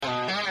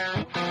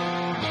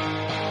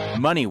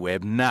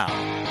MoneyWeb Now.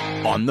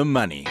 On the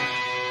money.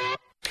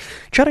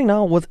 Chatting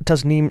now with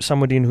Tasneem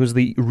Samodien, who's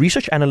the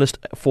research analyst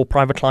for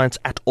private clients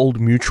at Old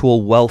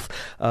Mutual Wealth.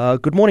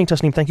 Good morning,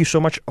 Tasneem. Thank you so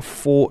much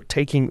for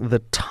taking the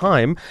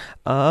time.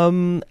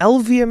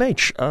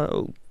 LVMH,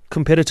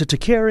 competitor to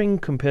Kering,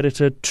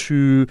 competitor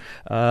to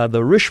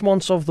the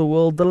Richemonts of the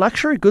world. The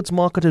luxury goods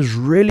market has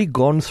really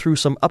gone through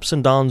some ups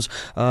and downs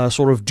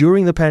sort of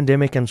during the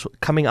pandemic and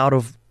coming out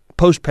of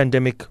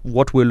post-pandemic,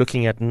 what we're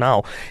looking at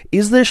now.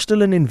 Is there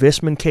still an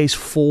investment case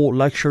for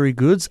luxury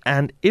goods?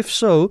 And if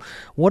so,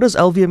 what does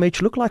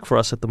LVMH look like for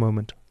us at the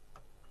moment?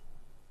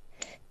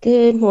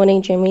 Good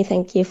morning, Jimmy.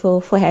 Thank you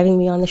for having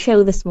me on the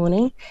show this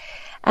morning.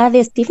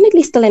 There's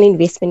definitely still an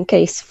investment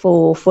case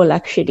for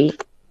luxury,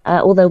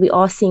 although we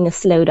are seeing a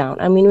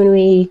slowdown. I mean, when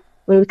we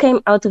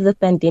came out of the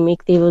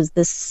pandemic, there was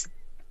this,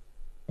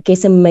 I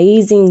guess,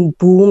 amazing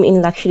boom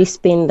in luxury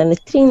spend, and the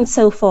trend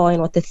so far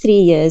in the 3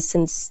 years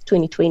since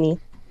 2020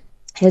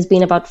 has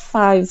been about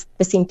 5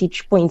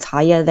 percentage points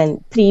higher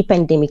than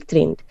pre-pandemic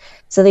trend.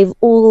 So they've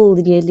all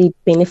really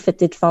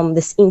benefited from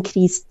this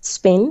increased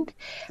spend.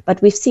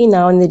 But we've seen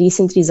now in the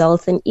recent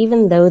results, and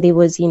even though there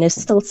was,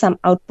 still some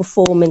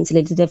outperformance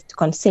relative to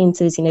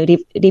consensus,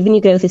 revenue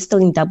growth is still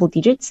in double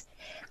digits.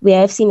 We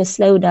have seen a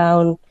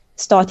slowdown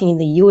starting in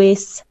the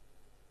US,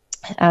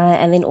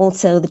 and then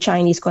also the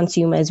Chinese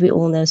consumer, as we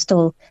all know,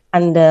 still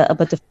under a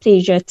bit of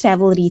pressure.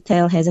 Travel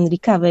retail hasn't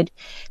recovered.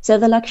 So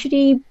the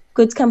luxury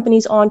goods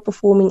companies aren't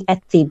performing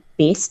at their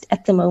best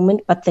at the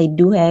moment, but they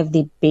do have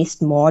the best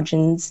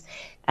margins.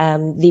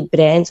 The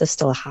brands are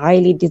still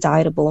highly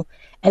desirable.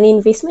 And the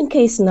investment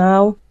case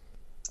now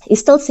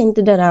is still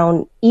centered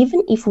around,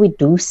 even if we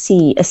do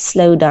see a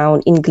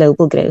slowdown in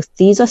global growth,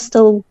 these are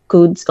still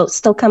goods, or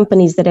still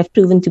companies that have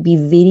proven to be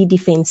very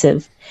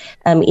defensive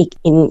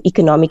in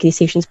economic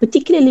recessions,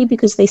 particularly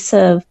because they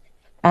serve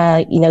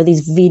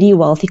these very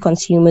wealthy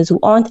consumers who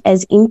aren't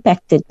as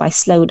impacted by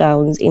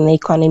slowdowns in the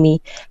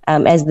economy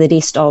as the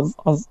rest of,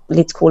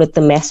 let's call it,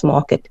 the mass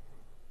market.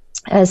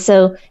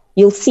 So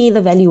you'll see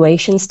the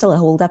valuations still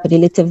hold up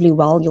relatively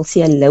well. You'll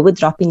see a lower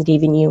drop in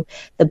revenue.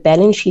 The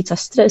balance sheets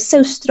are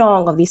so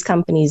strong of these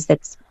companies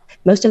that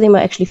most of them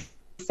are actually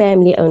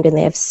family owned, and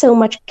they have so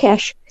much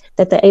cash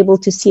that they're able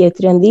to see it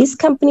through. And these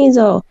companies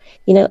are,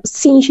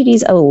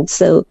 centuries old.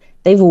 So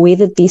they've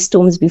weathered these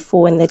storms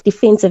before, and that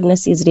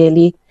defensiveness is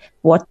really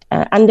what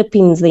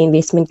underpins the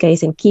investment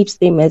case and keeps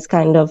them as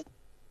kind of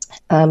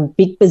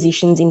big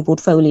positions in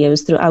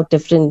portfolios throughout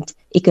different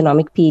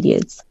economic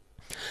periods.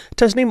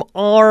 Tasneem,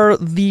 are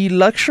the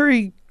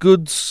luxury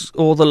goods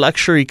or the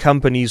luxury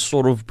companies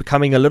sort of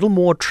becoming a little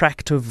more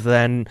attractive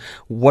than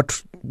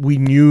what we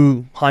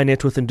knew high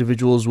net worth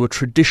individuals were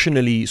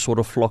traditionally sort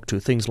of flocked to,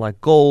 things like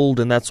gold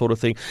and that sort of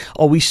thing?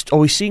 Are we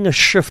seeing a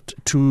shift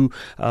to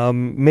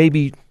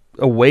maybe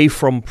away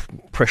from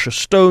precious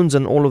stones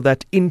and all of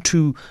that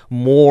into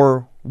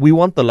more, we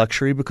want the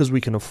luxury because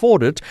we can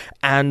afford it,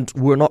 and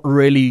we're not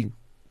really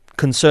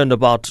concerned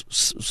about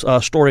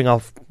storing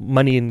our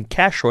money in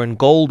cash or in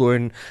gold or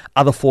in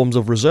other forms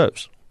of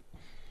reserves?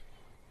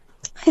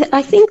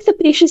 I think the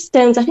precious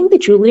stones, I think the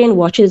jewelry and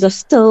watches are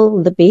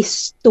still the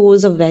best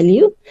stores of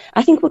value.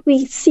 I think what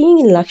we're seeing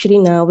in luxury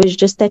now is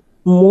just that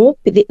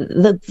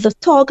the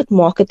target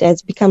market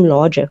has become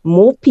larger.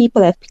 More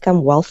people have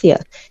become wealthier.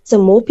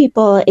 So more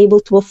people are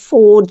able to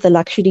afford the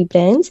luxury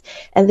brands,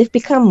 and they've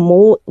become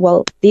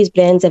these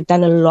brands have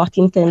done a lot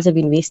in terms of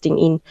investing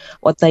in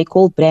what they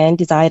call brand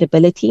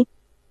desirability.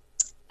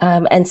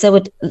 And so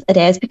it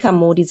has become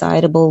more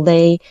desirable.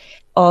 They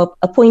are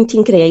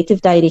appointing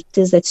creative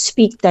directors that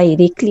speak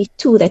directly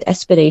to that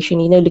aspiration.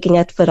 Looking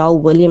at Pharrell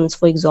Williams,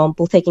 for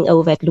example, taking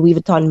over at Louis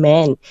Vuitton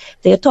Man.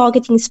 They are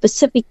targeting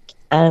specific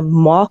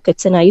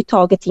markets, and are you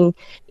targeting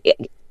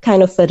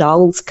kind of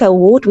Pharrell's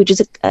cohort, which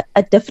is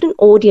a different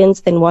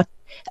audience than what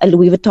a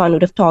Louis Vuitton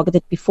would have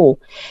targeted before.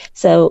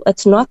 So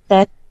it's not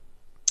that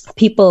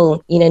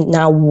people,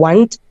 now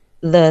want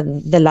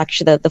the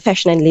luxury, the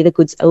fashion and leather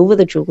goods over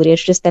the jewelry.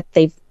 It's just that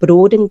they've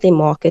broadened their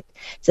market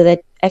so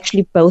that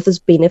actually both is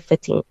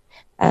benefiting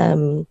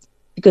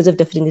because of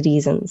different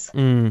reasons.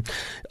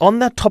 On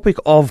that topic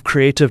of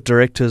creative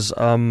directors,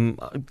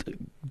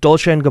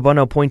 Dolce &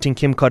 Gabbana appointing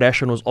Kim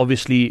Kardashian was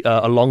obviously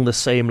along the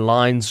same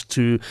lines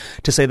to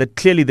say that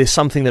clearly there's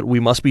something that we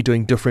must be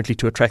doing differently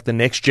to attract the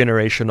next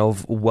generation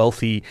of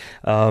wealthy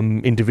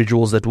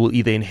individuals that will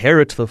either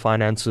inherit the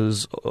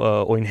finances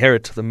or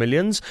inherit the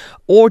millions,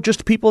 or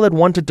just people that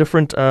want a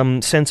different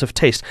sense of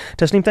taste.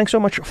 Tasneem, thanks so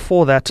much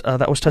for that.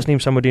 That was Tasneem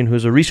Samodien,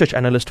 who's a research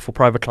analyst for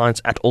private clients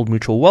at Old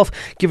Mutual Wealth,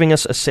 giving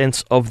us a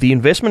sense of the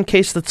investment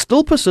case that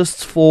still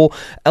persists for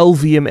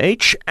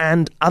LVMH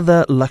and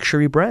other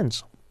luxury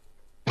brands.